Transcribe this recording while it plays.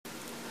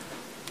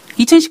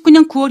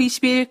2019년 9월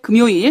 20일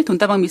금요일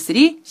돈다방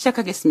미쓰리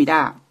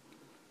시작하겠습니다.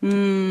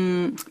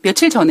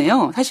 며칠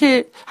전에요.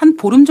 사실 한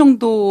보름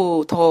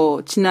정도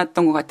더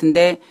지났던 것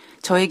같은데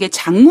저에게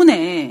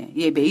장문의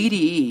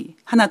메일이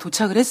하나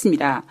도착을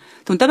했습니다.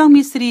 돈다방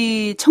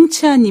미쓰리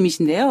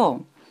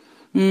청취자님이신데요.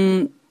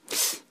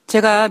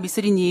 제가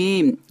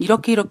미쓰리님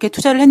이렇게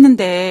투자를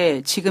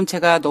했는데 지금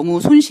제가 너무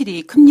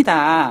손실이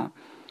큽니다.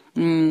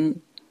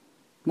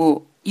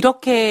 뭐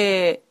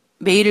이렇게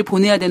메일을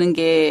보내야 되는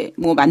게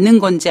뭐 맞는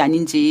건지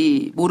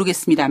아닌지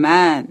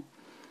모르겠습니다만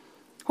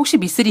혹시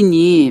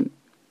미쓰리님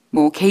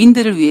뭐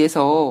개인들을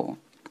위해서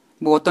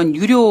뭐 어떤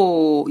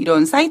유료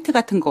이런 사이트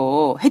같은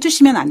거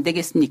해주시면 안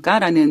되겠습니까?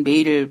 라는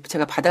메일을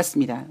제가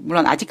받았습니다.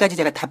 물론 아직까지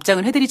제가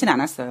답장을 해드리진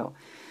않았어요.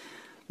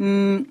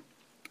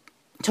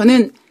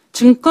 저는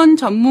증권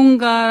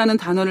전문가라는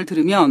단어를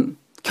들으면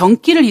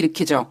경기를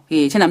일으키죠.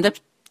 예, 제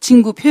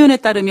남자친구 표현에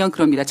따르면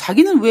그럽니다.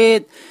 자기는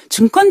왜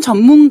증권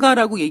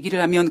전문가라고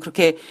얘기를 하면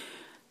그렇게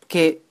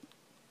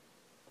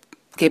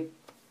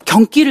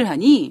경기를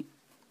하니?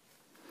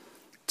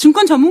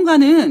 증권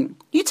전문가는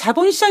이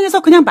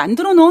자본시장에서 그냥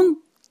만들어 놓은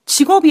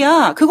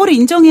직업이야. 그거를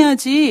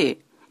인정해야지.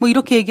 뭐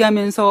이렇게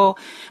얘기하면서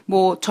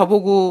뭐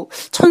저보고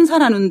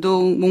천사라는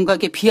둥 뭔가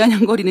이렇게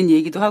비아냥거리는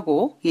얘기도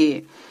하고.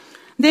 예.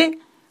 근데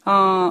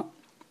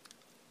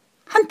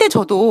한때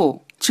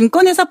저도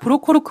증권회사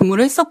브로커로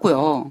근무를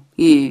했었고요.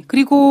 예.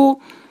 그리고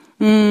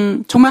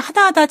정말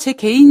하다 제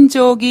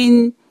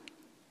개인적으로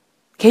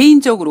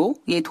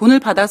예, 돈을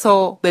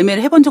받아서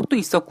매매를 해본 적도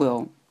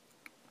있었고요.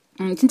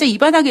 진짜 이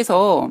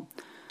바닥에서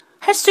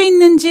할 수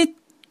있는 짓,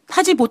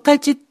 하지 못할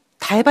짓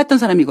다 해봤던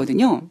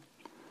사람이거든요.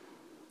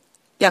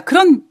 야,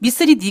 그런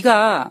미쓰리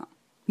네가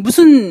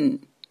무슨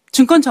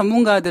증권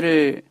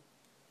전문가들을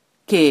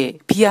이렇게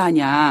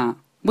비하하냐.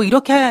 뭐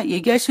이렇게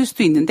얘기하실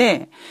수도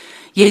있는데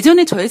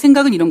예전에 저의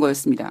생각은 이런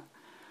거였습니다.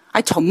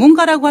 아니,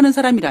 전문가라고 하는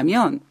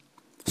사람이라면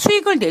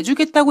수익을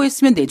내주겠다고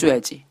했으면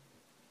내줘야지.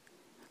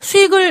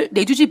 수익을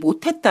내주지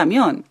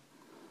못했다면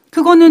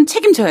그거는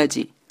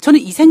책임져야지. 저는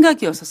이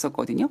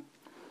생각이었었거든요.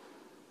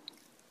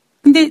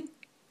 근데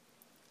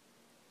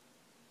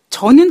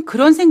저는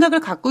그런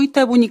생각을 갖고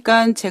있다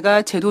보니까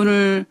제가 제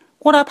돈을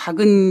꼬라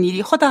박은 일이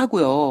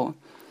허다하고요.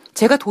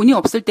 제가 돈이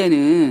없을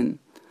때는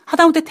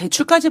하다못해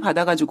대출까지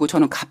받아가지고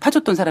저는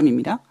갚아줬던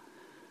사람입니다.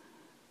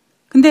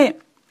 근데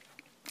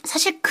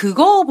사실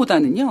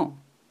그거보다는요.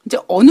 이제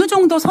어느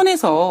정도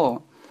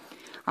선에서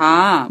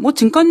뭐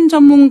증권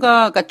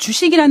전문가가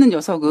주식이라는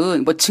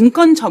녀석은 뭐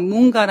증권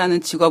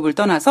전문가라는 직업을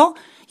떠나서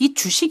이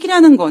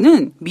주식이라는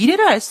거는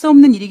미래를 알 수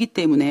없는 일이기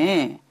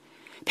때문에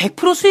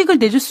 100% 수익을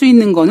내줄 수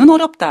있는 거는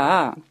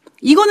어렵다.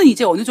 이거는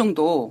이제 어느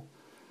정도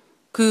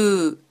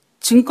그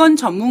증권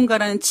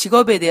전문가라는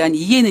직업에 대한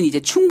이해는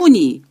이제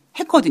충분히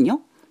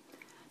했거든요.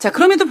 자,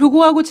 그럼에도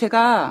불구하고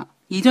제가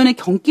이전에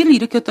경기를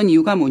일으켰던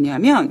이유가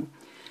뭐냐면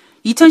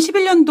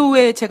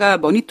 2011년도에 제가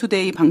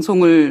머니투데이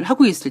방송을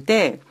하고 있을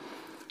때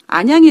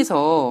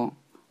안양에서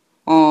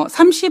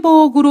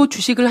 30억으로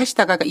주식을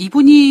하시다가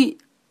이분이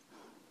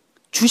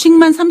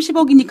주식만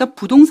 30억이니까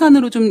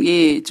부동산으로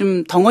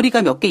좀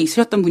덩어리가 몇 개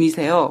있으셨던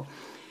분이세요.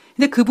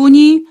 근데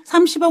그분이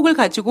 30억을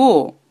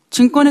가지고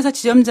증권회사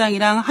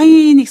지점장이랑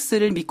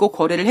하이닉스를 믿고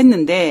거래를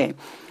했는데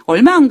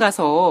얼마 안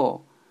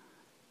가서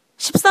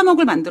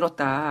 13억을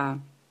만들었다.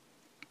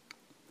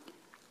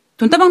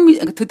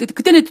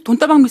 그때는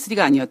돈다방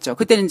미쓰리가 아니었죠.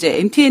 그때는 이제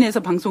MTN에서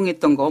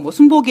방송했던 거, 뭐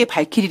순복의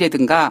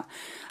발키리라든가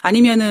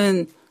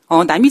아니면은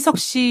남희석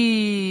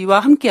씨와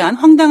함께한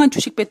황당한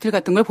주식 배틀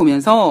같은 걸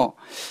보면서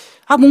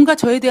뭔가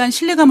저에 대한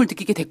신뢰감을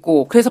느끼게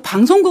됐고 그래서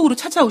방송국으로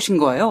찾아오신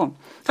거예요.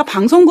 그러니까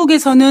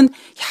방송국에서는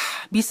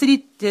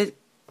미쓰리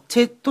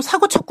쟤 또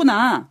사고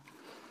쳤구나.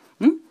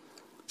 응?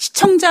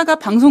 시청자가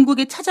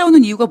방송국에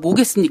찾아오는 이유가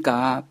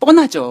뭐겠습니까?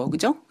 뻔하죠.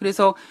 그죠?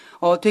 그래서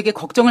되게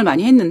걱정을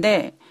많이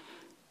했는데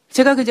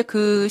제가 이제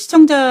그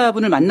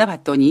시청자분을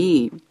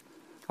만나봤더니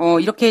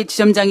이렇게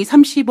지점장이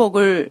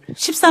 30억을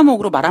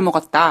 13억으로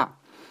말아먹었다.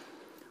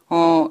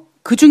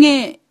 그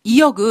중에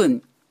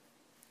 2억은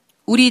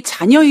우리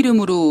자녀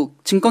이름으로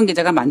증권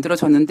계좌가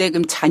만들어졌는데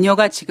그럼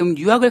자녀가 지금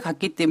유학을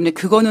갔기 때문에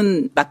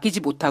그거는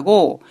맡기지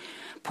못하고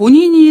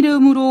본인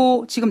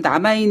이름으로 지금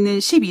남아있는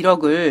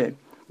 11억을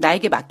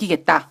나에게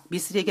맡기겠다.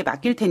 미쓰리에게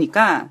맡길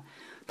테니까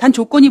단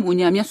조건이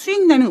뭐냐면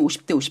수익 나면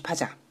 50대 50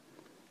 하자.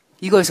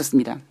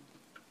 이거였었습니다.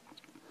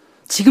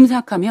 지금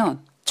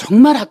생각하면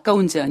정말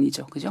아까운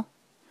제안이죠. 그죠?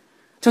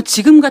 저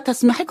지금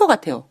같았으면 할 것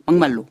같아요.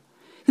 막말로.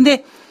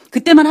 근데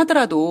그때만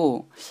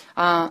하더라도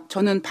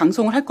저는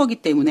방송을 할 거기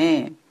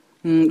때문에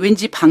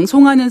왠지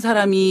방송하는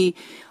사람이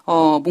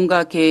뭔가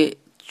이렇게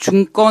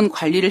증권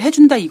관리를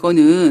해준다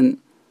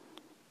이거는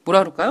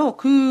뭐라 그럴까요?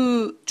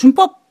 그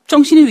준법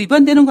정신에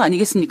위반되는 거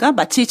아니겠습니까?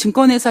 마치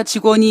증권회사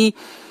직원이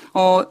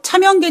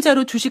차명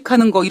계좌로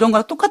주식하는 거 이런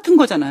거랑 똑같은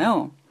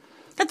거잖아요.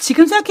 그러니까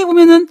지금 생각해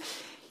보면은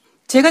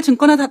제가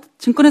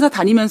증권회사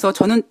다니면서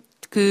저는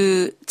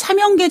그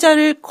차명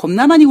계좌를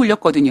겁나 많이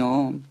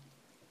굴렸거든요.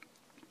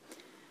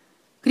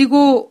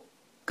 그리고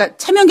그러니까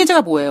차명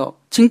계좌가 뭐예요?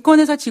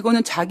 증권회사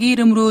직원은 자기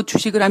이름으로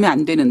주식을 하면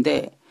안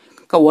되는데,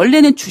 그러니까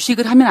원래는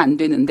주식을 하면 안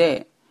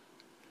되는데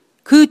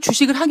그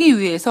주식을 하기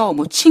위해서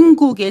뭐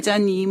친구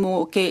계좌니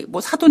뭐 이렇게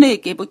뭐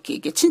사돈에게 뭐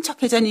이렇게 친척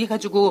계좌니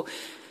해가지고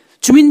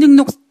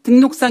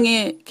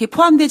등록상에 이렇게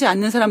포함되지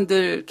않는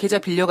사람들 계좌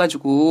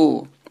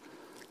빌려가지고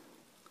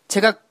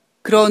제가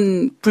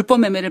그런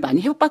불법 매매를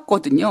많이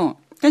해봤거든요.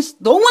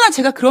 너무나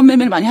제가 그런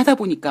매매를 많이 하다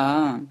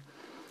보니까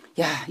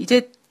야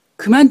이제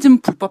그만 좀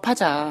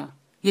불법하자.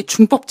 이게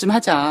중법 좀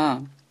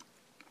하자.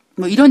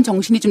 뭐 이런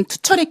정신이 좀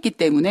투철했기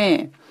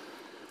때문에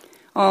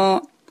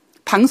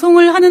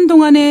방송을 하는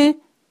동안에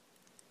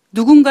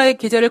누군가의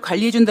계좌를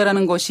관리해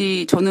준다라는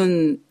것이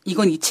저는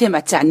이건 이치에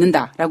맞지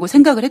않는다라고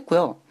생각을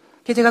했고요.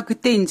 그래서 제가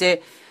그때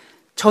이제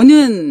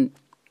저는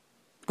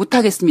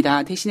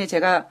못하겠습니다. 대신에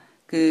제가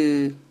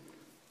그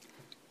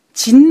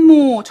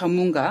진모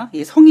전문가,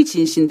 예, 성이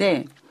진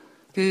씨인데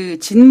그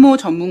진모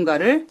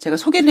전문가를 제가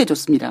소개를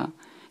해줬습니다.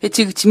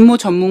 지금 진모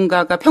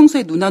전문가가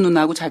평소에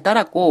누나하고 잘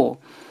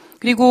따랐고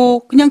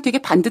그리고 그냥 되게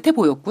반듯해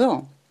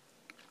보였고요.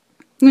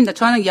 근데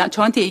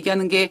저한테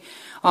얘기하는 게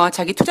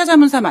자기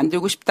투자자문사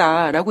만들고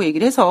싶다라고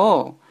얘기를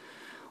해서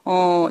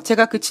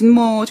제가 그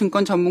진모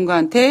증권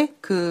전문가한테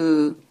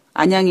그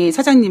안양의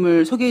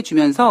사장님을 소개해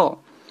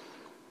주면서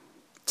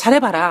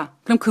잘해봐라.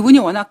 그럼 그분이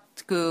워낙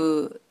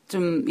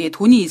예,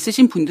 돈이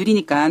있으신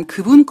분들이니까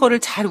그분 거를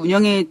잘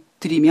운영해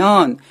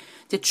드리면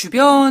이제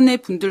주변의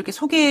분들께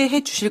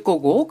소개해 주실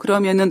거고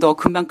그러면은 너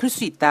금방 클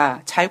수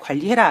있다. 잘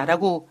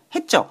관리해라라고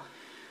했죠.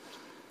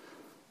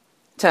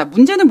 자,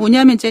 문제는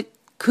뭐냐면 이제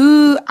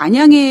그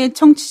안양의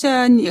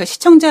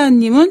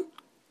시청자님은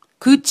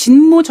그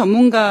진모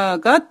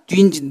전문가가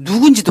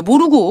누군지도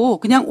모르고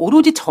그냥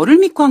오로지 저를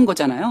믿고 한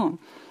거잖아요.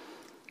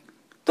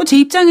 또 제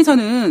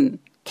입장에서는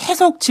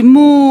계속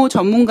진모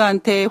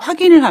전문가한테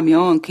확인을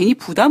하면 괜히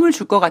부담을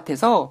줄 것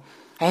같아서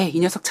에이, 이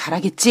녀석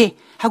잘하겠지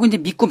하고 이제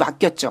믿고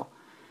맡겼죠.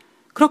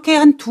 그렇게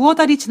한 두어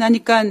달이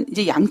지나니까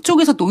이제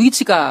양쪽에서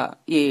노이즈가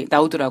예,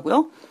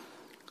 나오더라고요.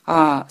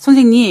 아,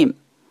 선생님,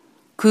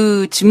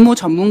 그 진모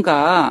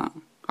전문가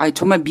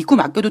정말 믿고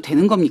맡겨도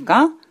되는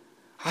겁니까?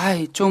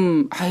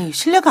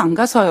 신뢰가 안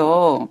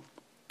가서요.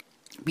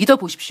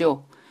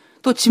 믿어보십시오.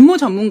 또 진모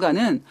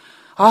전문가는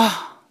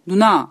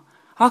누나,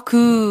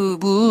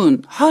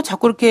 그분,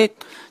 자꾸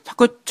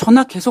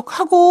전화 계속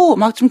하고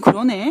막 좀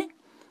그러네.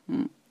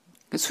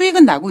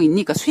 수익은 나고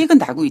있니까 수익은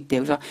나고 있대.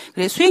 그래서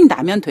그래 수익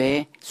나면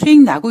돼.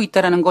 수익 나고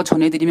있다라는 거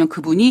전해드리면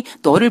그분이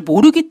너를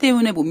모르기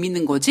때문에 못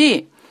믿는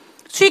거지.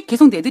 수익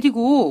계속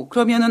내드리고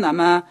그러면은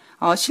아마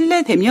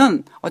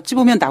신뢰되면 어찌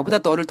보면 나보다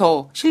너를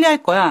더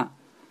신뢰할 거야.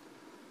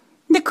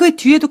 근데 그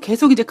뒤에도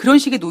계속 이제 그런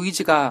식의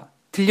노이즈가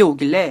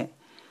들려오길래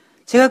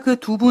제가 그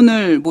두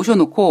분을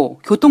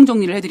모셔놓고 교통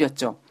정리를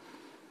해드렸죠.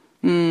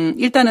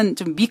 일단은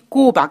좀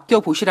믿고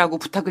맡겨보시라고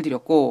부탁을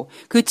드렸고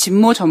그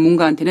진모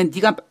전문가한테는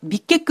네가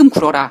믿게끔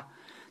굴어라.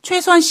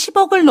 최소한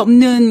 10억을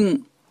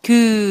넘는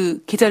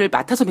그 계좌를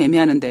맡아서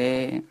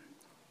매매하는데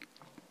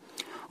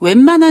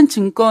웬만한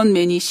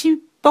증권맨이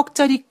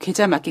 10억짜리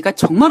계좌 맡기가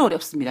정말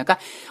어렵습니다.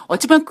 그러니까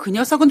어찌 보면 그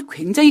녀석은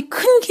굉장히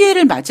큰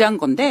기회를 맞이한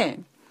건데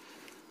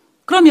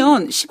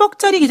그러면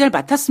 10억짜리 계좌를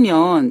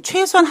맡았으면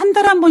최소한 한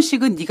달에 한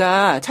번씩은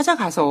네가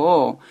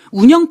찾아가서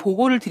운영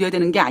보고를 드려야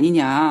되는 게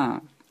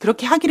아니냐.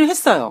 그렇게 하기로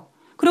했어요.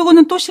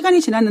 그러고는 또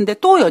시간이 지났는데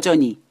또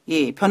여전히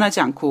예,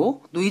 변하지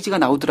않고 노이즈가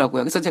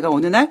나오더라고요. 그래서 제가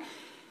어느 날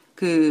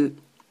그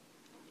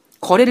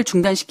거래를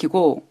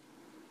중단시키고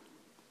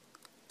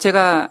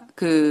제가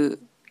그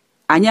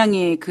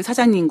안양의 그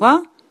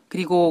사장님과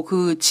그리고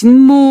그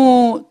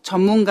진모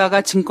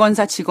전문가가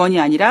증권사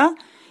직원이 아니라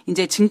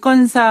이제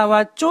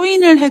증권사와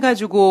조인을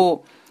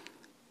해가지고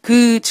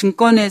그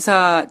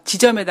증권회사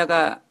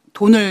지점에다가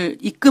돈을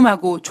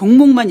입금하고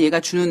종목만 얘가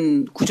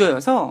주는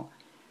구조여서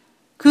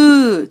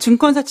그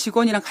증권사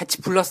직원이랑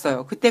같이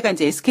불렀어요. 그때가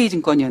이제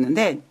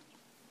SK증권이었는데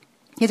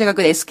제가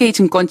그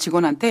SK증권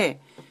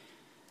직원한테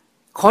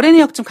거래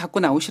내역 좀 갖고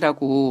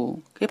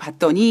나오시라고 그래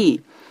봤더니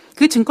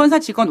그 증권사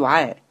직원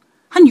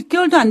한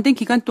 6개월도 안 된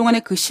기간 동안에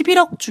그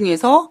 11억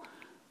중에서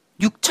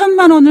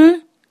 6천만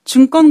원을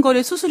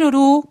증권거래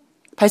수수료로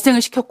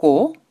발생을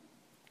시켰고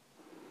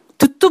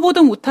듣도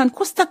보도 못한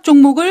코스닥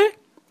종목을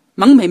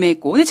막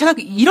매매했고 근데 제가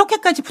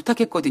이렇게까지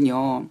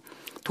부탁했거든요.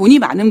 돈이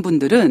많은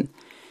분들은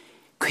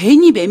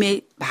괜히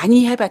매매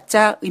많이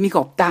해봤자 의미가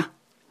없다.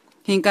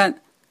 그러니까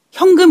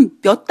현금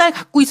몇 달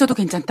갖고 있어도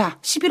괜찮다.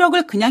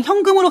 11억을 그냥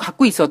현금으로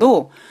갖고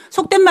있어도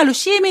속된 말로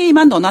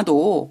CMA만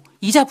넣어놔도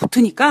이자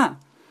붙으니까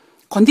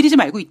건드리지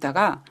말고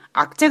있다가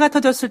악재가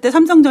터졌을 때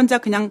삼성전자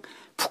그냥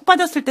푹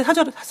빠졌을 때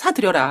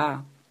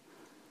사들여라.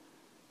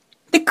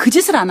 근데 그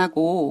짓을 안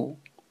하고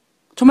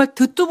정말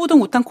듣도 보도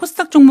못한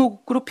코스닥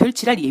종목으로 별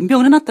지랄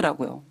연병을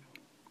해놨더라고요.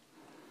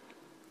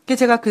 그래서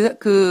제가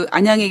그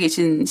안양에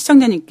계신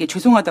시청자님께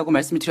죄송하다고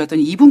말씀을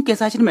드렸더니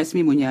이분께서 하시는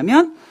말씀이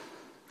뭐냐면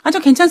저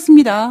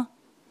괜찮습니다.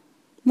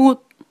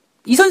 뭐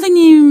이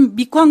선생님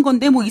믿고 한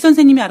건데 뭐 이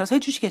선생님이 알아서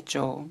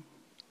해주시겠죠.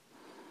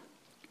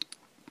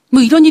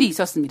 뭐 이런 일이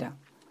있었습니다.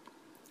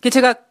 그래서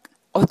제가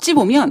어찌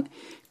보면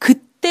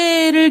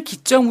그때를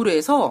기점으로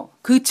해서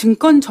그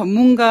증권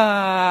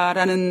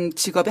전문가라는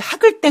직업에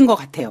학을 뗀 것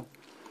같아요.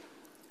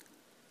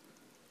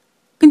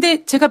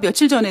 근데 제가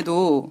며칠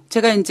전에도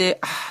제가 이제,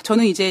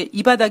 저는 이제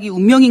이 바닥이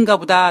운명인가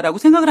보다라고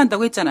생각을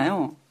한다고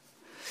했잖아요.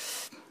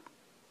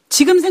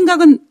 지금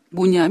생각은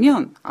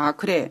뭐냐면,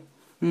 그래.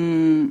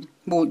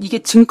 뭐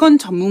이게 증권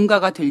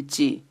전문가가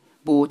될지,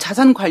 뭐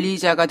자산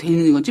관리자가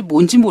되는 건지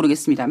뭔지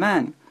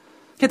모르겠습니다만,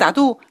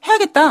 나도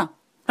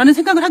해야겠다라는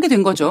생각을 하게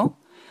된 거죠.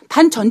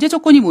 단 전제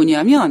조건이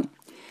뭐냐면,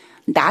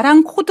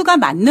 나랑 코드가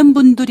맞는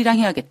분들이랑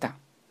해야겠다.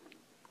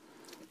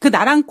 그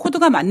나랑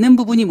코드가 맞는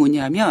부분이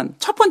뭐냐면,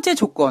 첫 번째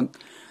조건,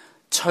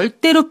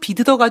 절대로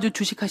비뜯어가지고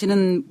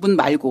주식하시는 분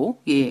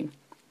말고, 예.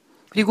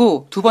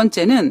 그리고 두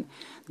번째는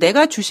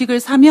내가 주식을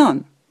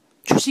사면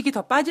주식이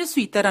더 빠질 수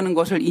있다라는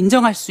것을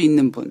인정할 수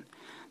있는 분.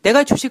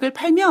 내가 주식을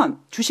팔면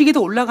주식이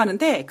더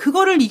올라가는데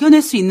그거를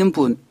이겨낼 수 있는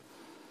분.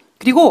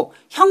 그리고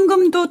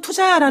현금도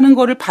투자야라는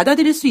거를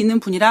받아들일 수 있는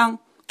분이랑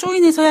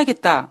조인해서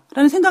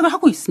해야겠다라는 생각을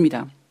하고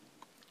있습니다.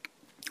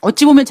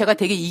 어찌 보면 제가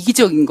되게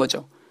이기적인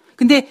거죠.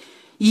 근데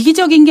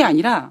이기적인 게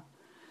아니라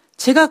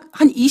제가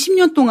한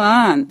 20년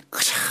동안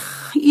그냥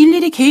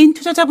일일이 개인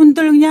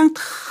투자자분들 그냥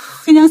다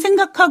그냥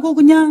생각하고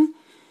그냥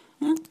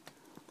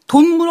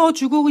돈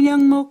물어주고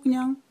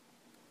그냥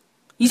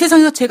이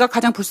세상에서 제가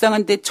가장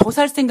불쌍한데 저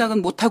살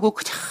생각은 못하고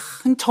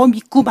그냥 저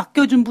믿고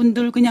맡겨준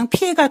분들 그냥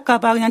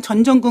피해갈까봐 그냥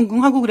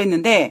전전긍긍하고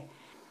그랬는데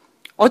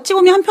어찌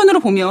보면 한편으로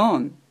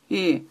보면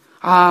예,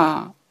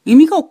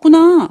 의미가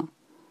없구나.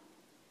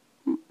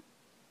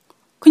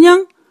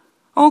 그냥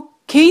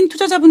개인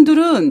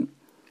투자자분들은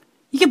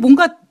이게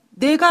뭔가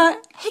내가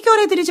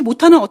해결해드리지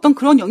못하는 어떤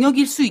그런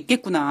영역일 수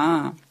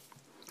있겠구나.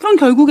 그럼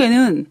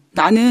결국에는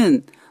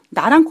나는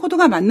나랑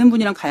코드가 맞는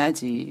분이랑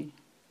가야지.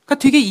 그러니까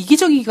되게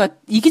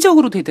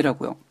이기적으로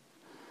되더라고요.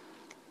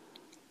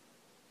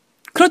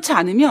 그렇지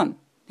않으면,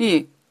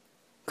 예,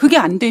 그게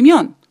안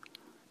되면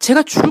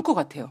제가 죽을 것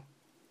같아요.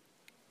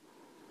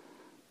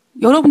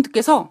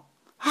 여러분들께서,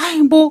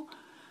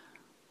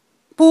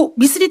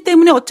 미쓰리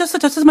때문에 어쩌서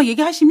저쩌서 막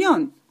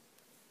얘기하시면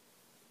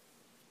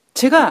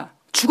제가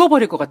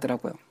죽어버릴 것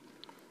같더라고요.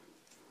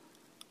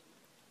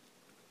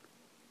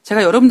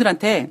 제가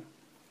여러분들한테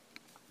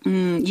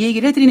이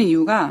얘기를 해드리는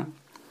이유가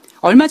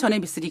얼마 전에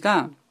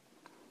미쓰리가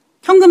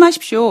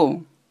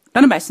현금하십시오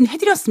라는 말씀을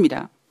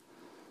해드렸습니다.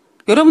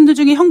 여러분들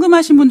중에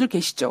현금하신 분들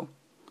계시죠?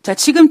 자,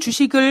 지금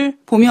주식을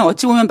보면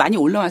어찌 보면 많이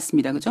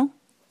올라왔습니다. 그죠?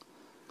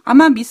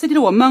 아마 미쓰리를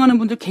원망하는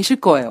분들 계실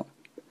거예요.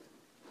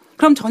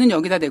 그럼 저는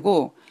여기다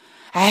대고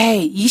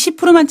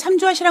 20%만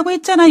참조하시라고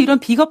했잖아. 이런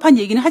비겁한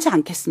얘기는 하지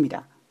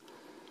않겠습니다.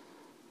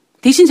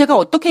 대신 제가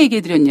어떻게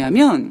얘기해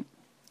드렸냐면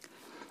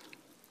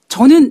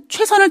저는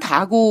최선을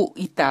다하고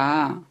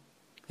있다.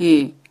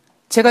 예.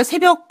 제가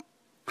새벽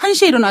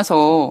 1시에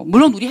일어나서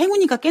물론 우리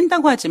행운이가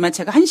깬다고 하지만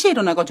제가 1시에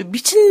일어나가지고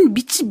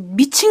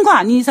미친 거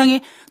아닌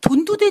이상의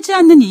돈도 되지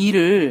않는 이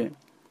일을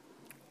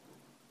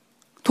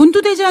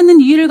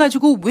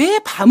가지고 왜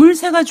밤을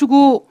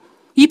새가지고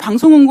이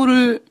방송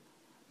홍보를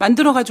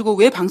만들어가지고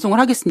왜 방송을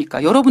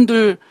하겠습니까?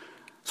 여러분들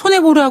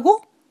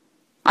손해보라고?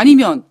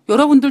 아니면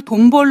여러분들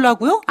돈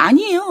벌라고요?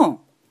 아니에요.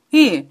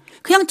 예.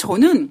 그냥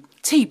저는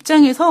제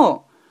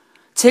입장에서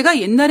제가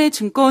옛날에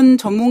증권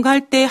전문가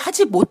할 때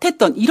하지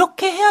못했던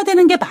이렇게 해야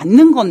되는 게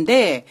맞는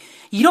건데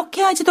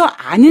이렇게 하지도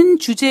않은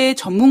주제의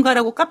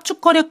전문가라고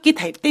깝죽거렸기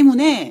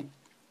때문에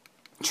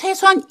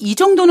최소한 이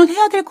정도는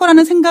해야 될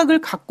거라는 생각을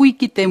갖고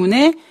있기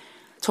때문에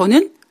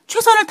저는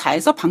최선을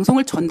다해서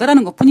방송을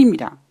전달하는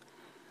것뿐입니다.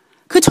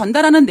 그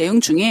전달하는 내용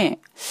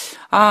중에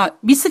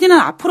미쓰리는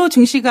앞으로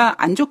증시가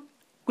안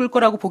좋을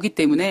거라고 보기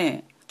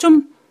때문에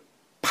좀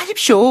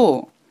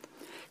파십시오.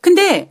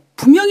 근데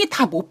분명히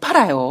다 못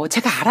팔아요.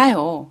 제가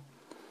알아요.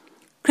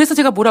 그래서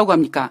제가 뭐라고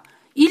합니까?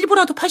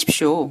 일부라도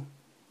파십시오.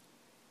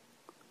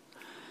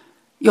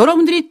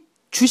 여러분들이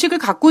주식을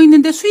갖고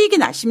있는데 수익이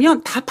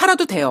나시면 다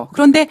팔아도 돼요.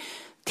 그런데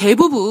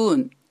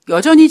대부분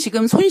여전히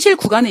지금 손실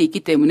구간에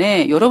있기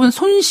때문에 여러분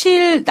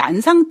손실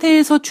난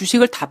상태에서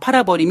주식을 다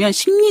팔아버리면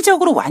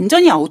심리적으로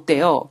완전히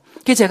아웃돼요.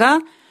 그래서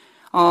제가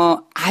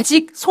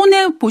아직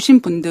손해보신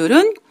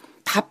분들은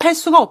다 팔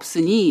수가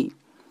없으니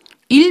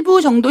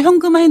일부 정도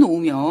현금화해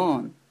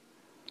놓으면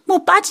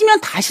뭐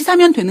빠지면 다시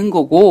사면 되는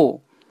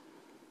거고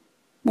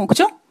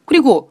그죠?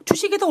 그리고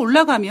주식이 더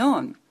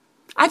올라가면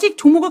아직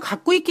종목을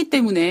갖고 있기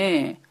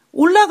때문에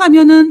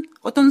올라가면은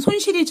어떤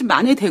손실이 좀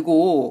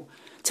만회되고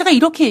제가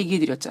이렇게 얘기해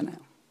드렸잖아요.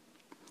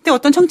 근데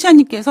어떤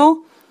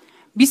청취자님께서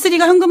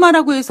미쓰리가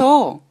현금화라고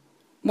해서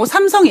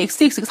삼성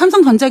XX,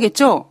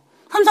 삼성전자겠죠?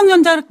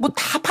 삼성전자를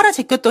다 팔아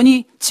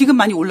제꼈더니 지금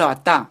많이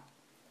올라왔다.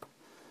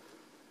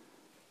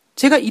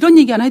 제가 이런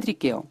얘기 하나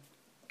해드릴게요.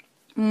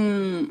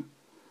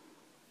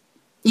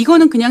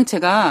 이거는 그냥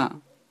제가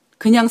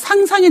그냥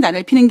상상의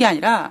난을 피는 게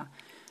아니라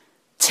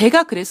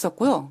제가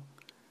그랬었고요.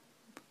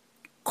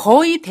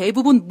 거의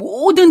대부분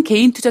모든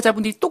개인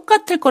투자자분들이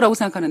똑같을 거라고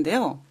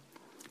생각하는데요.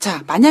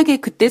 자, 만약에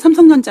그때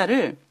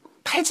삼성전자를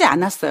팔지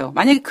않았어요.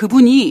 만약에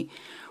그분이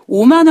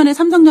 5만 원에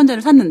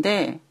삼성전자를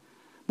샀는데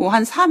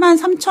한 4만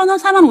 3천 원,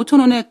 4만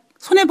 5천 원에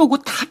손해보고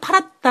다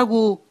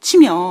팔았다고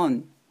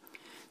치면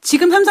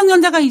지금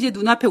삼성전자가 이제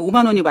눈앞에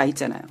 5만 원이 와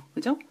있잖아요.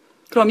 그죠?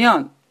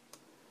 그러면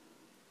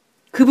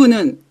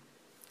그분은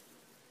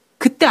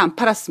그때 안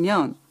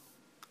팔았으면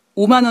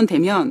 5만 원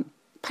되면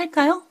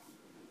팔까요?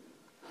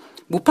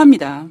 못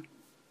팝니다.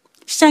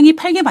 시장이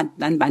팔게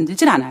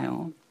만들질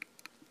않아요.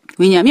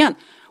 왜냐하면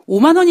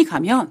 5만 원이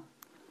가면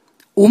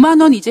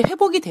 5만 원 이제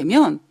회복이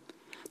되면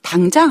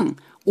당장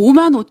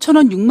 5만 5천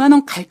원, 6만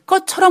원 갈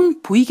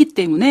것처럼 보이기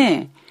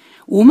때문에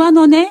 5만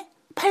원에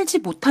팔지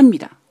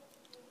못합니다.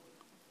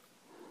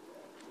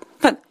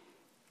 그러니까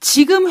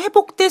지금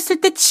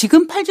회복됐을 때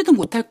지금 팔지도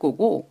못할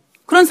거고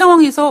그런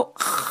상황에서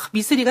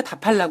미쓰리가 다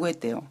팔라고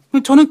했대요.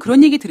 저는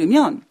그런 얘기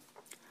들으면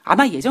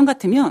아마 예전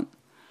같으면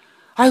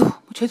아유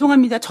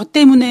죄송합니다. 저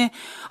때문에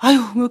아유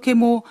이렇게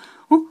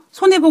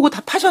손해보고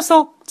다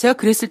파셔서 제가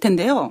그랬을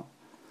텐데요.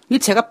 이게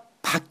제가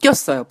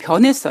바뀌었어요.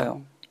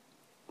 변했어요.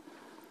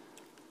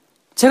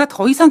 제가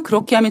더 이상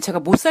그렇게 하면 제가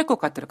못 살 것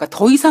같더라고요. 그러니까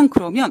더 이상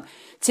그러면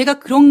제가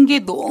그런 게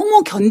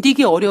너무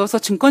견디기 어려워서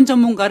증권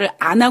전문가를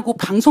안 하고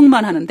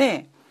방송만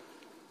하는데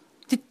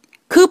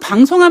그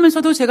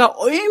방송하면서도 제가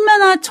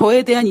얼마나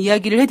저에 대한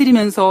이야기를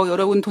해드리면서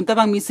여러분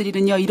돈다방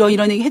미쓰리는요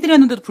이런 얘기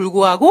해드렸는데도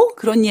불구하고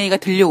그런 이야기가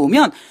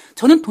들려오면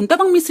저는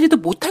돈다방 미쓰리도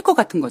못할 것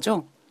같은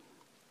거죠.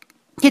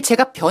 이게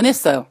제가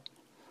변했어요.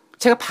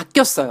 제가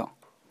바뀌었어요.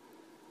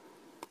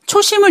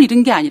 초심을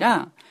잃은 게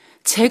아니라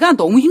제가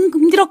너무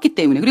힘들었기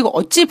때문에 그리고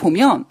어찌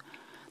보면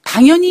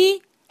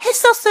당연히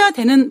했었어야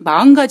되는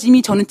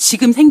마음가짐이 저는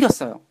지금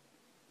생겼어요.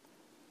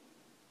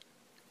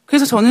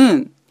 그래서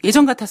저는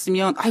예전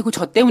같았으면 아이고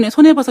저 때문에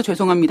손해봐서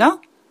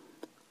죄송합니다.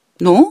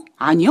 No?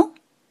 아니요?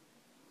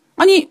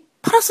 아니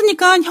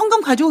팔았으니까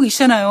현금 가지고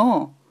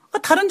계시잖아요.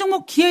 다른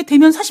종목 기회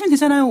되면 사시면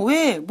되잖아요.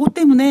 왜? 뭐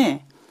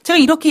때문에? 제가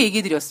이렇게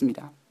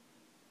얘기해드렸습니다.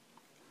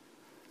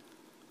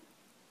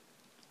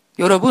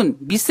 여러분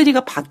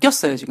미쓰리가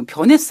바뀌었어요. 지금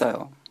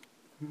변했어요.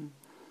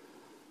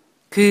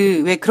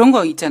 왜 그런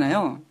거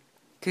있잖아요.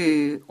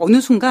 어느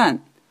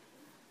순간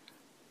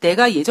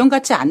내가 예전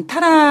같지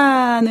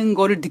않다라는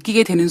거를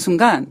느끼게 되는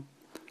순간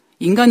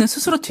인간은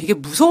스스로 되게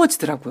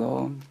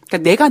무서워지더라고요.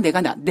 그러니까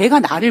내가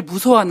나를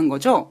무서워하는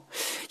거죠.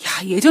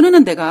 야,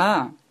 예전에는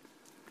내가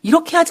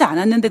이렇게 하지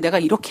않았는데 내가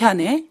이렇게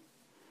하네?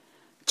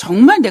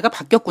 정말 내가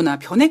바뀌었구나,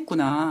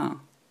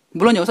 변했구나.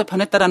 물론 여기서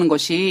변했다라는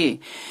것이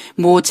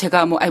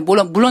제가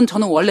물론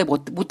저는 원래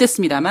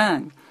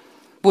못됐습니다만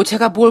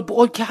제가 뭘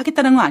이렇게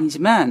하겠다는 건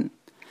아니지만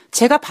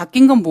제가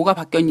바뀐 건 뭐가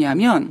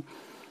바뀌었냐면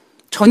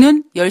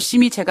저는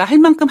열심히 제가 할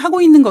만큼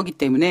하고 있는 거기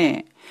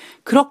때문에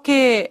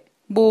그렇게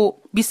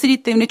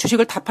미쓰리 때문에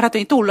주식을 다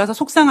팔았더니 또 올라서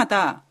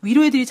속상하다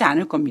위로해드리지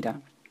않을 겁니다.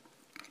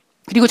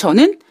 그리고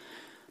저는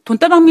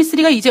돈다방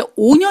미쓰리가 이제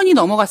 5년이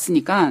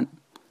넘어갔으니까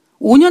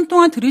 5년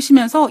동안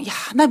들으시면서 야,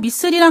 나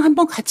미쓰리랑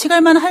한번 같이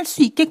갈 만한 할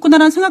수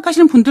있겠구나라는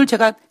생각하시는 분들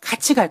제가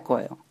같이 갈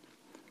거예요.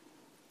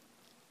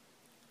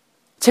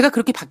 제가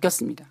그렇게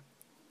바뀌었습니다.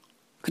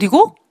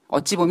 그리고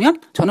어찌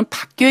보면 저는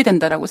바뀌어야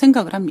된다라고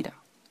생각을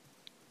합니다.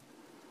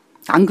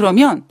 안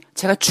그러면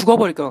제가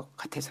죽어버릴 것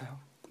같아서요.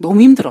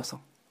 너무 힘들어서.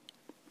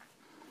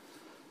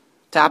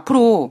 자,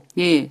 앞으로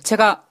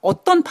제가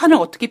어떤 판을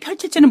어떻게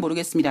펼칠지는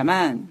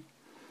모르겠습니다만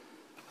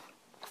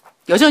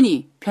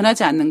여전히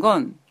변하지 않는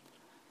건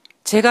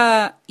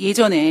제가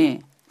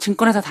예전에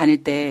증권회사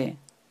다닐 때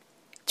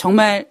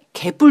정말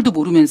개뿔도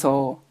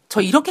모르면서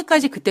저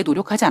이렇게까지 그때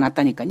노력하지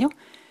않았다니까요.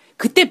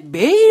 그때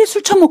매일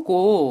술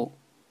처먹고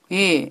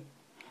매일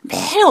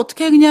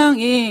어떻게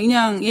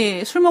그냥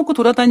술 먹고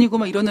돌아다니고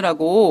막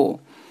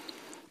이러느라고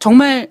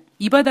정말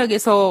이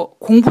바닥에서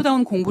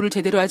공부다운 공부를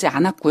제대로 하지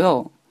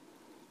않았고요.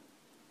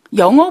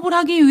 영업을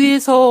하기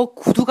위해서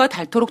구두가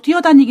닳도록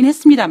뛰어다니긴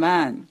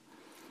했습니다만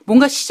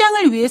뭔가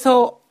시장을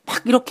위해서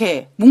막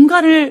이렇게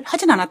뭔가를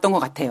하진 않았던 것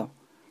같아요.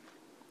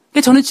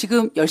 근데 저는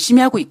지금 열심히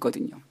하고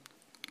있거든요.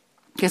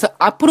 그래서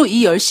앞으로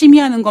이 열심히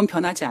하는 건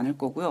변하지 않을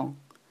거고요.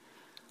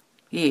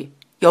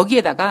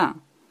 여기에다가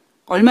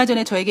얼마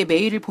전에 저에게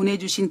메일을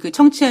보내주신 그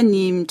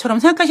청취자님처럼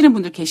생각하시는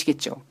분들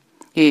계시겠죠.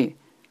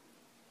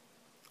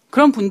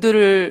 그런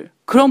분들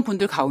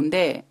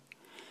가운데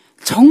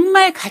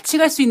정말 같이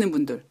갈 수 있는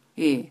분들,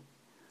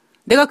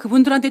 내가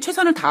그분들한테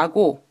최선을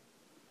다하고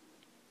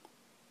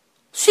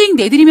수익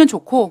내드리면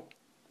좋고,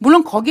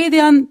 물론 거기에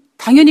대한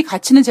당연히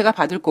가치는 제가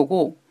받을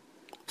거고,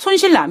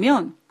 손실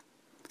나면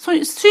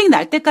수익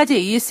날 때까지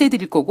AS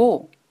해드릴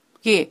거고,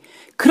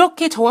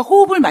 그렇게 저와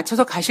호흡을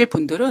맞춰서 가실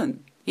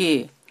분들은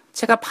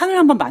제가 판을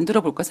한번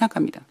만들어 볼까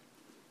생각합니다.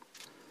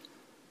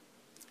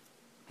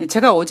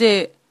 제가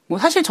어제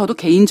사실 저도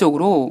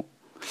개인적으로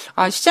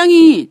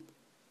시장이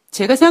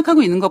제가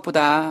생각하고 있는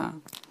것보다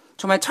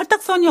정말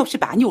철딱서니 없이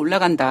많이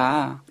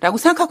올라간다라고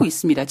생각하고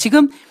있습니다.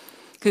 지금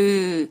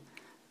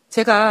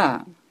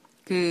제가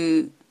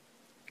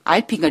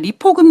RP, 그러니까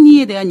리포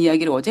금리에 대한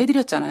이야기를 어제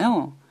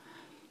해드렸잖아요.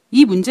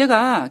 이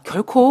문제가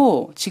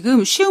결코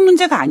지금 쉬운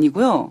문제가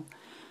아니고요.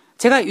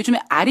 제가 요즘에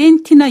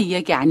아르헨티나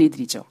이야기 안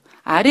해드리죠.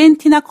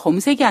 아르헨티나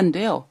검색이 안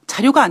돼요.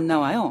 자료가 안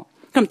나와요.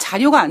 그럼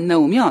자료가 안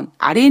나오면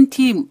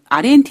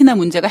아르헨티나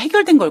문제가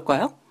해결된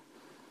걸까요?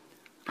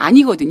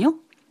 아니거든요.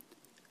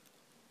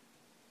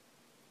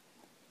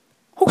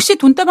 혹시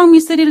돈다방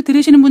미쓰리를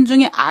들으시는 분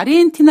중에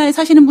아르헨티나에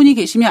사시는 분이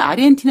계시면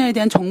아르헨티나에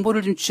대한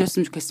정보를 좀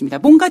주셨으면 좋겠습니다.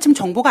 뭔가 지금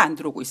정보가 안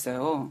들어오고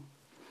있어요.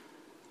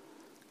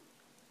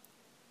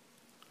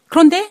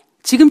 그런데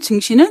지금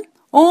증시는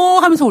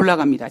하면서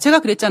올라갑니다. 제가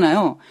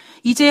그랬잖아요.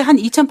 이제 한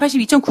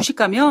 2080, 2090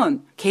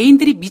 가면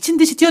개인들이 미친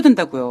듯이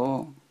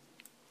뛰어든다고요.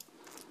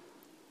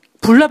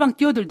 불나방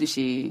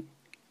뛰어들듯이.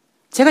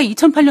 제가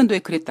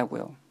 2008년도에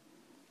그랬다고요.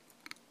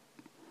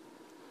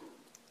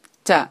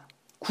 자,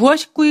 9월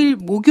 19일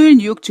목요일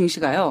뉴욕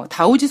증시가요.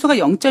 다우지수가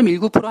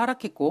 0.19%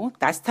 하락했고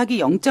나스닥이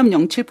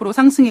 0.07%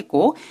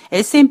 상승했고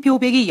S&P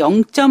 500이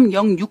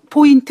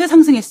 0.06포인트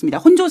상승했습니다.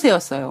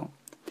 혼조세였어요.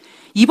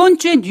 이번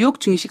주에 뉴욕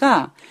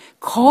증시가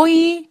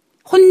거의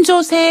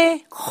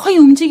혼조세, 거의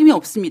움직임이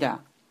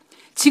없습니다.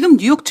 지금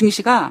뉴욕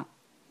증시가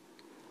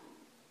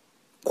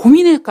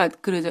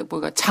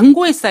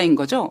장고에 쌓인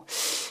거죠.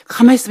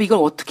 가만히 있으면 이걸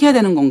어떻게 해야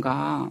되는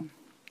건가.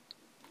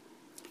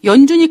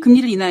 연준이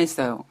금리를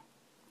인하했어요.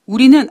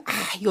 우리는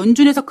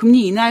연준에서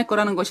금리 인하할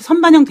거라는 것이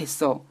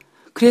선반영됐어.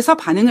 그래서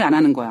반응을 안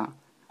하는 거야.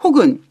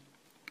 혹은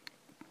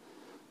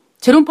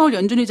제롬 파월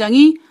연준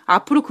의장이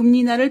앞으로 금리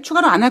인하를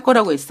추가로 안 할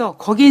거라고 했어.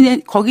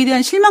 거기에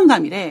대한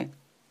실망감이래.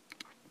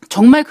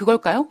 정말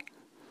그걸까요?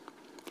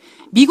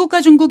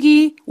 미국과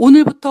중국이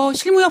오늘부터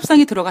실무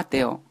협상에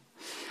들어갔대요.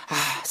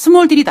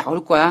 스몰딜이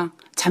나올 거야.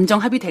 잠정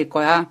합의될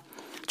거야.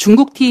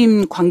 중국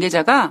팀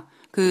관계자가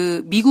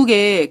그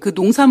미국의 그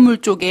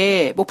농산물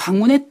쪽에 뭐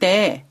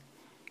방문했대.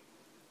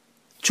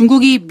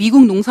 중국이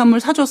미국 농산물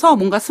사줘서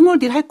뭔가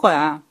스몰딜 할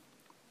거야.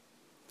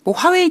 뭐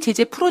화웨이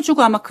제재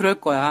풀어주고 아마 그럴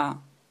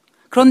거야.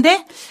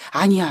 그런데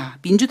아니야.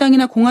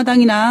 민주당이나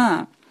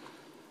공화당이나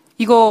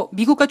이거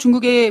미국과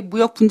중국의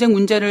무역 분쟁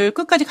문제를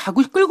끝까지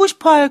끌고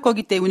싶어 할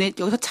거기 때문에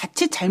여기서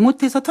자칫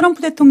잘못해서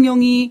트럼프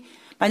대통령이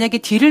만약에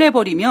딜을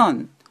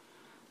해버리면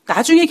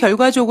나중에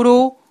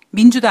결과적으로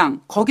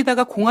민주당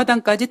거기다가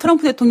공화당까지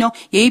트럼프 대통령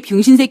예의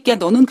병신 새끼야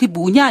너는 그게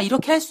뭐냐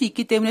이렇게 할 수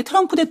있기 때문에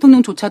트럼프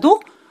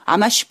대통령조차도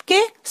아마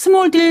쉽게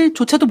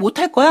스몰딜조차도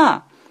못할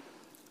거야.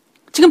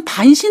 지금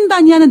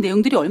반신반의하는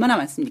내용들이 얼마나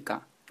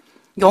많습니까?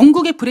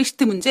 영국의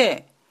브렉시트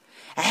문제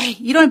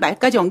 1월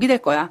말까지 연기될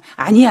거야.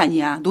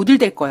 아니야.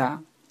 노딜될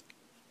거야.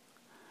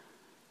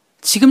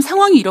 지금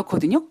상황이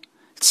이렇거든요.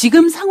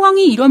 지금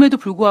상황이 이럼에도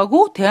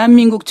불구하고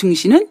대한민국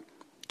증시는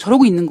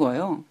저러고 있는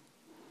거예요.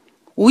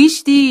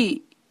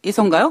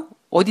 OECD에선가요?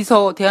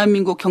 어디서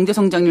대한민국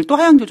경제성장률 또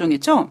하향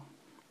조정했죠?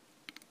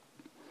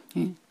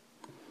 예.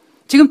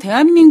 지금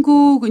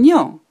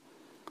대한민국은요.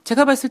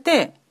 제가 봤을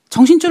때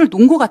정신줄을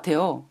놓은 것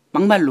같아요.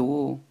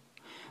 막말로.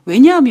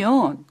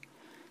 왜냐하면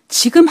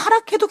지금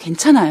하락해도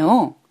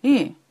괜찮아요.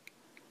 예.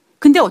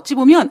 근데 어찌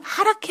보면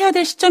하락해야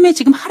될 시점에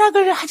지금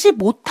하락을 하지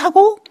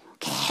못하고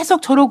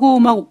계속 저러고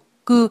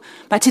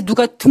마치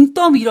누가 등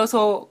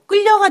떠밀어서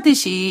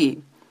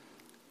끌려가듯이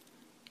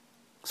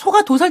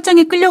소가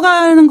도살장에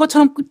끌려가는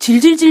것처럼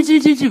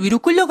질질질질질 위로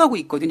끌려가고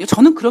있거든요.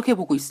 저는 그렇게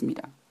보고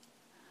있습니다.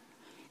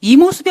 이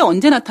모습이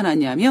언제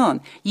나타났냐면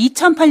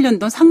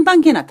 2008년도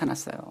상반기에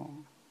나타났어요.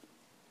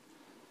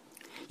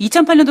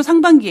 2008년도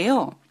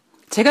상반기에요.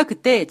 제가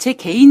그때 제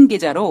개인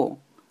계좌로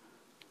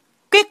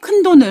꽤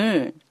큰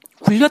돈을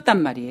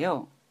굴렸단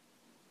말이에요.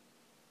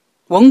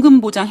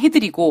 원금 보장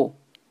해드리고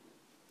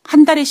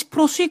한 달에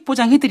 10% 수익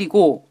보장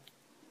해드리고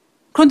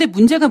그런데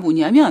문제가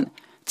뭐냐면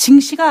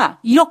증시가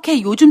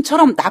이렇게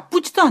요즘처럼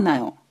나쁘지도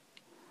않아요.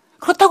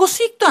 그렇다고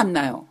수익도 안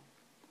나요.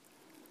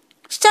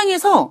 시장이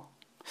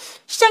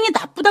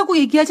나쁘다고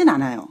얘기하진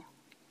않아요.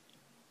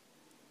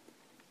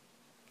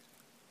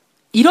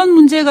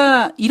 이런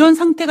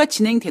상태가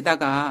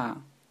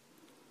진행되다가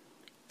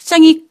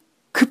시장이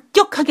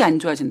급격하게 안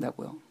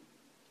좋아진다고요.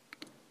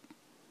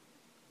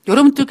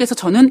 여러분들께서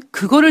저는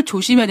그거를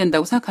조심해야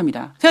된다고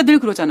생각합니다. 제가 늘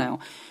그러잖아요.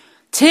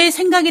 제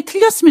생각이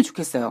틀렸으면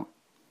좋겠어요.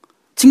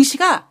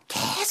 증시가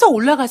계속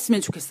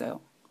올라갔으면 좋겠어요.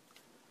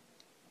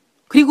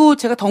 그리고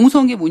제가 더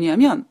무서운 게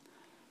뭐냐면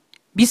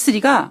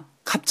미쓰리가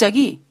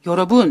갑자기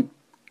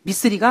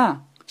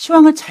미쓰리가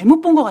시황을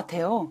잘못 본 것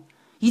같아요.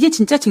 이제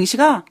진짜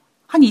증시가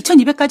한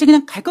 2200까지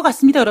그냥 갈 것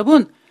같습니다,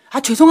 여러분.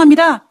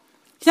 죄송합니다.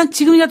 그냥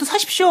지금이라도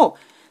사십시오.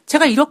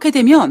 제가 이렇게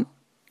되면,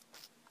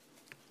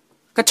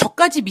 그러니까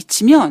저까지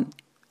미치면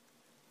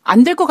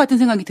안 될 것 같은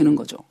생각이 드는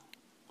거죠.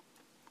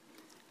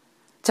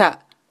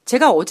 자,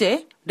 제가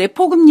어제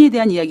레포금리에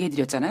대한 이야기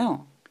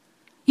해드렸잖아요.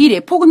 이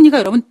레포금리가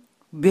여러분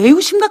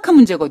매우 심각한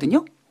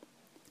문제거든요.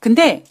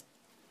 근데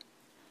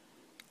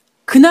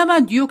그나마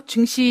뉴욕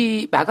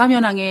증시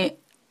마감현황에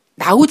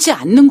나오지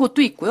않는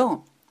곳도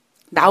있고요.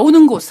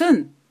 나오는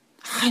곳은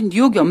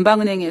뉴욕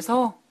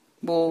연방은행에서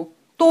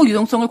또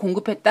유동성을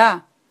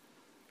공급했다.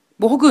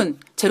 혹은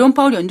제롬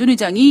파월 연준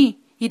의장이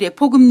이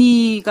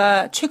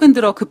레포금리가 최근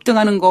들어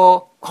급등하는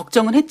거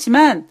걱정은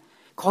했지만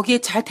거기에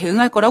잘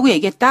대응할 거라고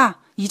얘기했다.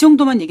 이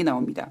정도만 얘기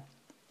나옵니다.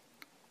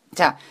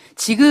 자,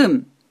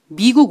 지금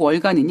미국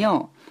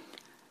월가는요.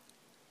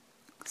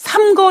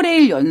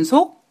 3거래일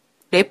연속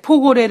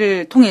레포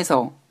거래를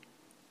통해서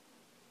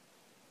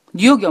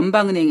뉴욕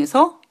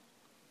연방은행에서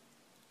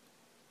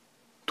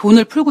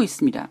돈을 풀고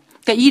있습니다.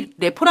 그러니까 이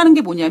레포라는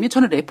게 뭐냐면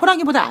저는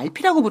레포라기보다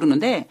RP라고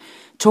부르는데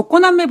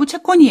조건안매부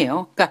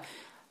채권이에요. 그러니까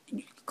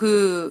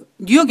그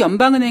뉴욕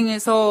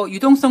연방은행에서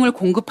유동성을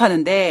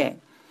공급하는데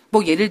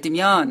뭐 예를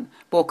들면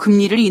뭐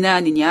금리를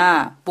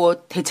인하하느냐,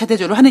 뭐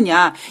대차대조를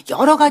하느냐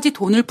여러 가지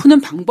돈을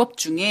푸는 방법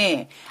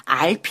중에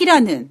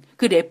RP라는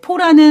그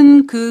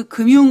레포라는 그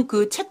금융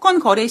그 채권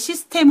거래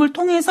시스템을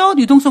통해서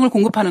유동성을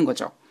공급하는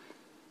거죠.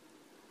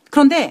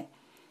 그런데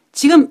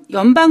지금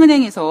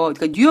연방은행에서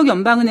그러니까 뉴욕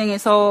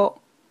연방은행에서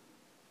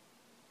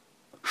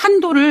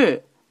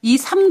한도를 이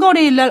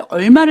 3거래일 날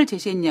얼마를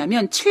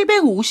제시했냐면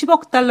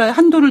 750억 달러의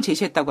한도를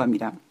제시했다고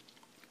합니다.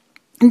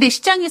 근데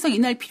시장에서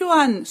이날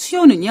필요한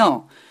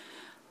수요는요.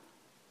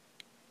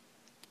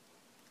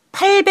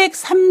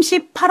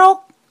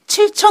 838억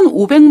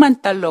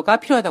 7,500만 달러가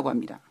필요하다고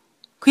합니다.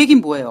 그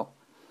얘기는 뭐예요?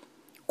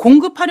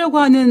 공급하려고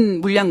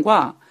하는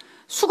물량과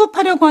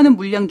수급하려고 하는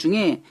물량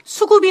중에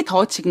수급이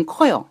더 지금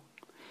커요.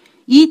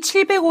 이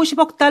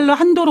 750억 달러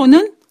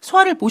한도로는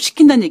소화를 못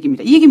시킨다는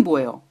얘기입니다. 이 얘기는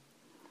뭐예요?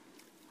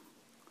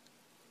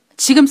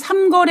 지금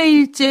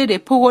 3거래일째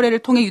레포 거래를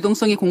통해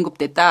유동성이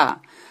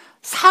공급됐다.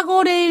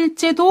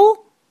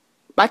 4거래일째도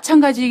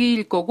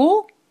마찬가지일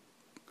거고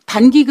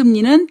단기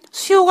금리는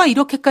수요가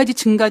이렇게까지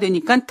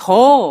증가되니까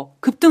더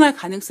급등할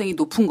가능성이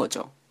높은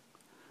거죠.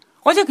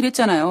 어제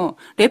그랬잖아요.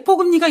 레포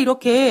금리가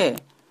이렇게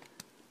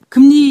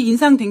금리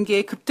인상된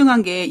게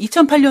급등한 게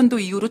 2008년도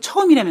이후로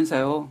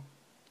처음이라면서요.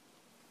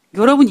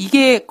 여러분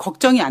이게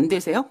걱정이 안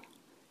되세요?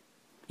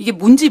 이게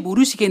뭔지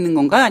모르시겠는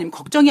건가? 아니면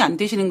걱정이 안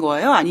되시는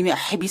거예요? 아니면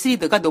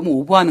미스리더가 너무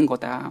오버하는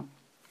거다.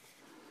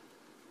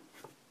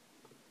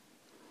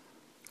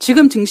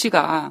 지금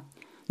증시가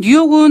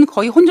뉴욕은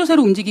거의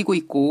혼조세로 움직이고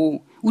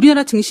있고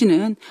우리나라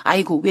증시는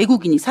아이고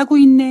외국인이 사고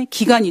있네.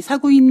 기관이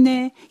사고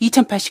있네.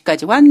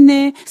 2080까지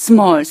왔네.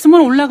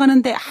 스멀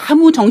올라가는데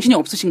아무 정신이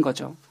없으신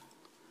거죠.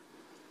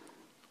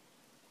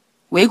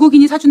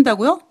 외국인이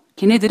사준다고요?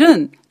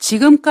 걔네들은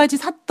지금까지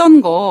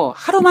샀던 거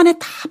하루 만에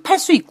다 팔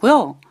수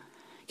있고요.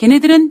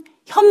 걔네들은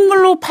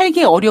현물로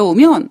팔기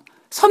어려우면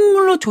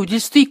선물로 조질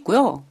수도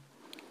있고요.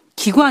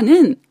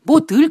 기관은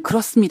뭐 늘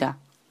그렇습니다.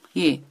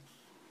 예.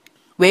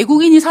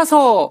 외국인이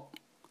사서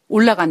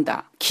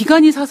올라간다.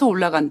 기관이 사서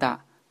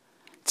올라간다.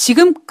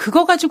 지금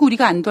그거 가지고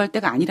우리가 안도할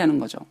때가 아니라는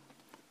거죠.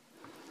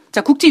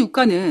 자, 국제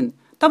유가는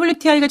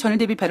WTI가 전일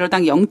대비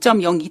배럴당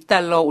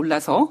 0.02달러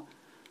올라서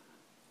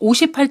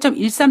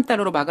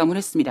 58.13달러로 마감을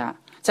했습니다.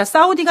 자,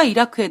 사우디가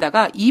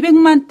이라크에다가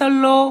 200만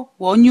달러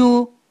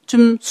원유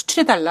좀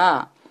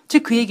수출해달라.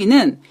 즉, 그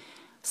얘기는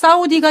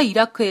사우디가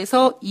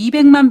이라크에서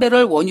 200만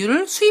배럴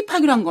원유를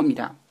수입하기로 한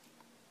겁니다.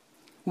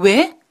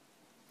 왜?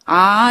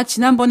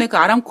 지난번에 그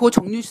아람코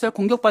정유시설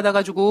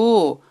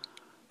공격받아가지고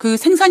그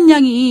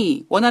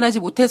생산량이 원활하지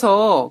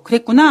못해서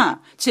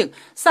그랬구나. 즉,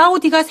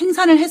 사우디가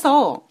생산을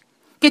해서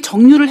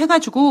정유를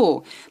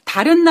해가지고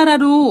다른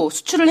나라로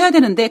수출을 해야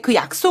되는데 그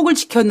약속을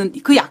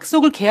그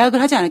약속을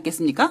계약을 하지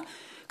않았겠습니까?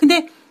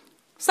 근데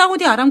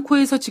사우디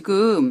아람코에서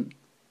지금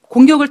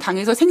공격을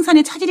당해서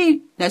생산에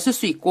차질이 났을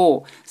수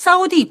있고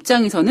사우디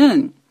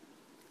입장에서는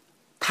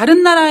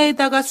다른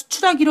나라에다가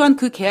수출하기로 한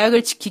그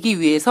계약을 지키기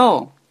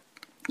위해서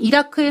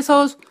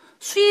이라크에서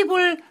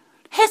수입을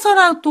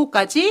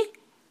해서라도까지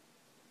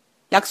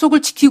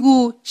약속을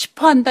지키고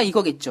싶어 한다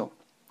이거겠죠.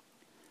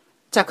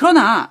 자,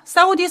 그러나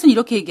사우디에서는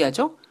이렇게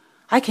얘기하죠.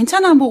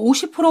 괜찮아. 뭐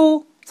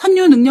 50%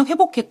 산유 능력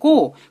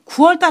회복했고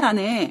 9월 달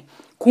안에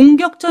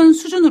공격전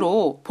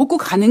수준으로 복구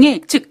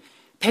가능해. 즉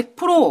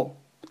 100%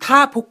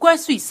 다 복구할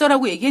수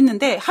있어라고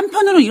얘기했는데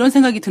한편으로는 이런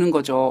생각이 드는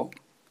거죠.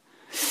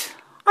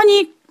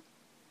 아니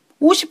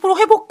 50%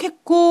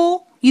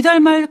 회복했고 이달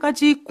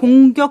말까지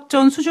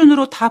공격전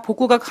수준으로 다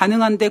복구가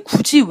가능한데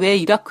굳이 왜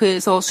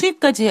이라크에서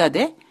수입까지 해야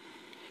돼?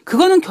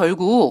 그거는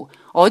결국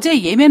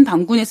어제 예멘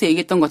반군에서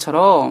얘기했던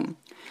것처럼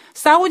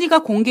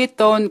사우디가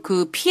공개했던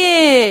그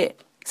피해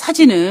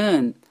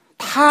사진은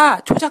다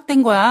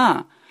조작된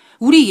거야.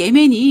 우리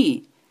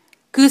예멘이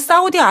그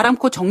사우디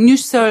아람코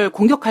정유시설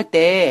공격할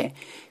때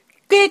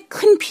꽤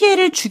큰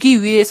피해를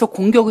주기 위해서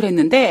공격을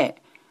했는데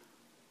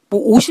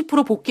뭐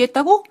 50%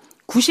 복귀했다고?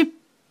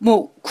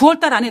 9월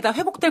달 안에 다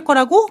회복될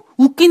거라고?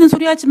 웃기는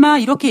소리 하지 마.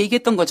 이렇게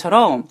얘기했던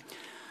것처럼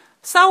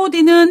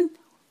사우디는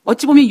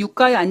어찌 보면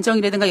유가의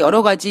안정이라든가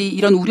여러 가지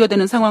이런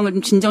우려되는 상황을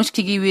좀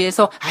진정시키기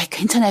위해서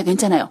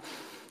괜찮아요.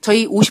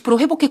 저희 50%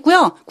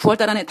 회복했고요. 9월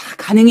달 안에 다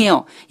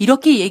가능해요.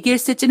 이렇게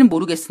얘기했을지는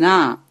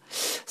모르겠으나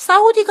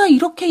사우디가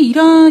이렇게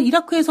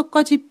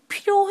이라크에서까지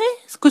필요해?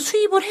 그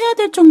수입을 해야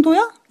될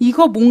정도야?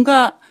 이거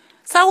뭔가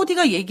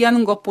사우디가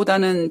얘기하는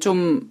것보다는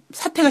좀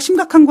사태가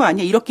심각한 거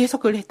아니야? 이렇게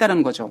해석을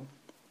했다는 거죠.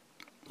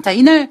 자,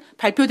 이날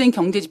발표된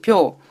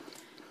경제지표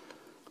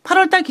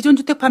 8월달 기존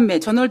주택 판매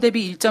전월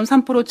대비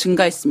 1.3%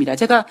 증가했습니다.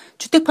 제가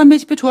주택 판매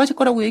지표 좋아질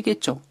거라고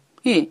얘기했죠.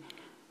 예,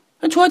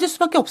 좋아질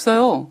수밖에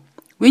없어요.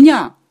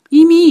 왜냐?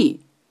 이미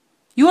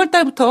 6월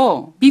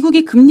달부터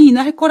미국이 금리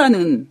인하할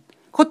거라는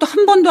그것도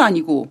한 번도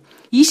아니고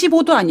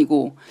 25도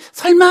아니고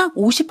설마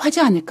 50 하지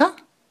않을까?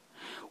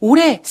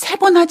 올해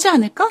 3번 하지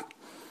않을까?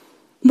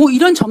 뭐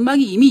이런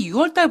전망이 이미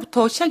 6월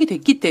달부터 시작이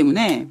됐기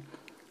때문에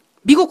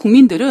미국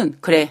국민들은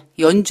그래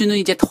연준은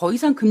이제 더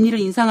이상 금리를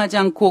인상하지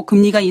않고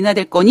금리가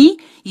인하될 거니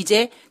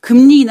이제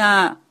금리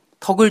인하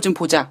덕을 좀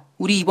보자.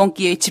 우리 이번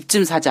기회에 집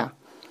좀 사자.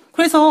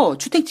 그래서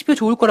주택 지표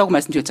좋을 거라고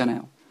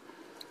말씀드렸잖아요.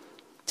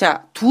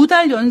 자,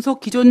 2달 연속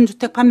기존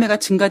주택 판매가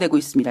증가되고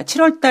있습니다.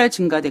 7월달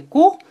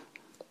증가됐고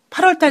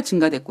 8월달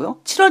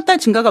증가됐고요.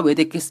 7월달 증가가 왜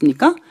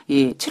됐겠습니까?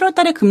 예, 7월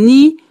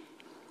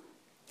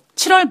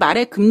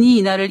말에 금리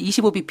인하를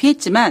 25bp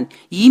했지만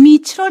이미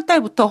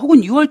 7월달부터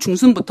혹은 6월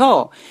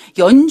중순부터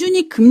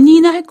연준이 금리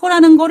인하할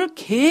거라는 거를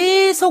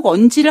계속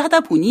언지를 하다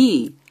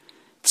보니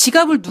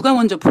지갑을 누가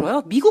먼저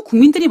풀어요? 미국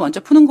국민들이 먼저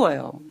푸는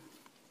거예요.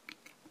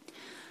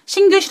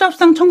 신규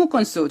실업상 청구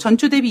건수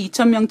전주 대비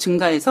 2,000명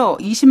증가해서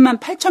 20만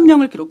 8천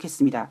명을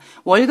기록했습니다.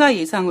 월가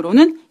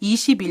예상으로는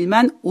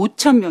 21만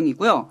 5천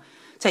명이고요.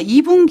 자,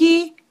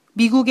 2분기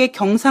미국의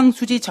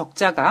경상수지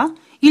적자가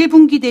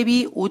 1분기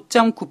대비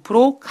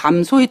 5.9%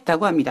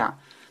 감소했다고 합니다.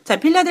 자,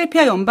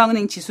 필라델피아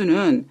연방은행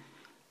지수는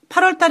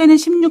 8월 달에는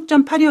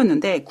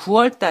 16.8이었는데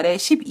 9월 달에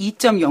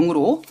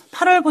 12.0으로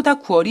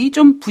 8월보다 9월이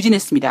좀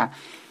부진했습니다.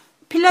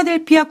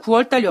 필라델피아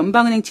 9월 달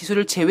연방은행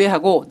지수를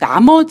제외하고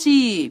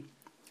나머지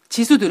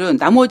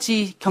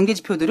경제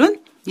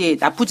지표들은 예,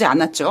 나쁘지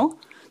않았죠.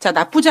 자,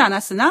 나쁘지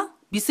않았으나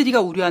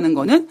미쓰리가 우려하는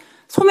거는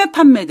소매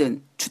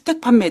판매든 주택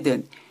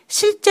판매든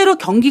실제로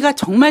경기가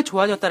정말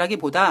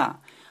좋아졌다라기보다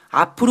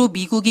앞으로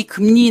미국이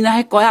금리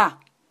인하할 거야.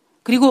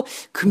 그리고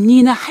금리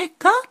인하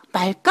할까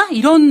말까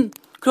이런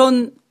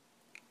그런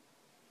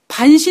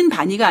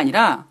반신반의가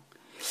아니라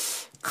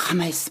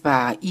가만히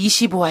있어봐.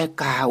 25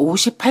 할까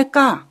 50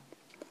 할까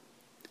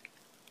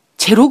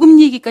제로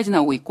금리 얘기까지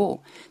나오고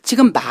있고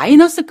지금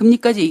마이너스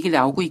금리까지 얘기가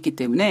나오고 있기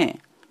때문에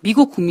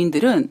미국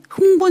국민들은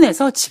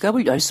흥분해서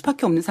지갑을 열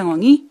수밖에 없는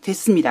상황이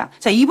됐습니다.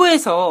 자,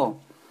 2부에서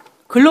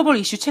글로벌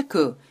이슈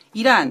체크,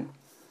 이란,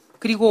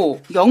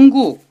 그리고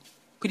영국,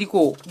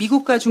 그리고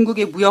미국과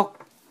중국의 무역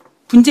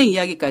분쟁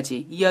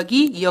이야기까지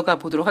이야기 이어가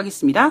보도록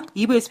하겠습니다.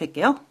 2부에서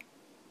뵐게요.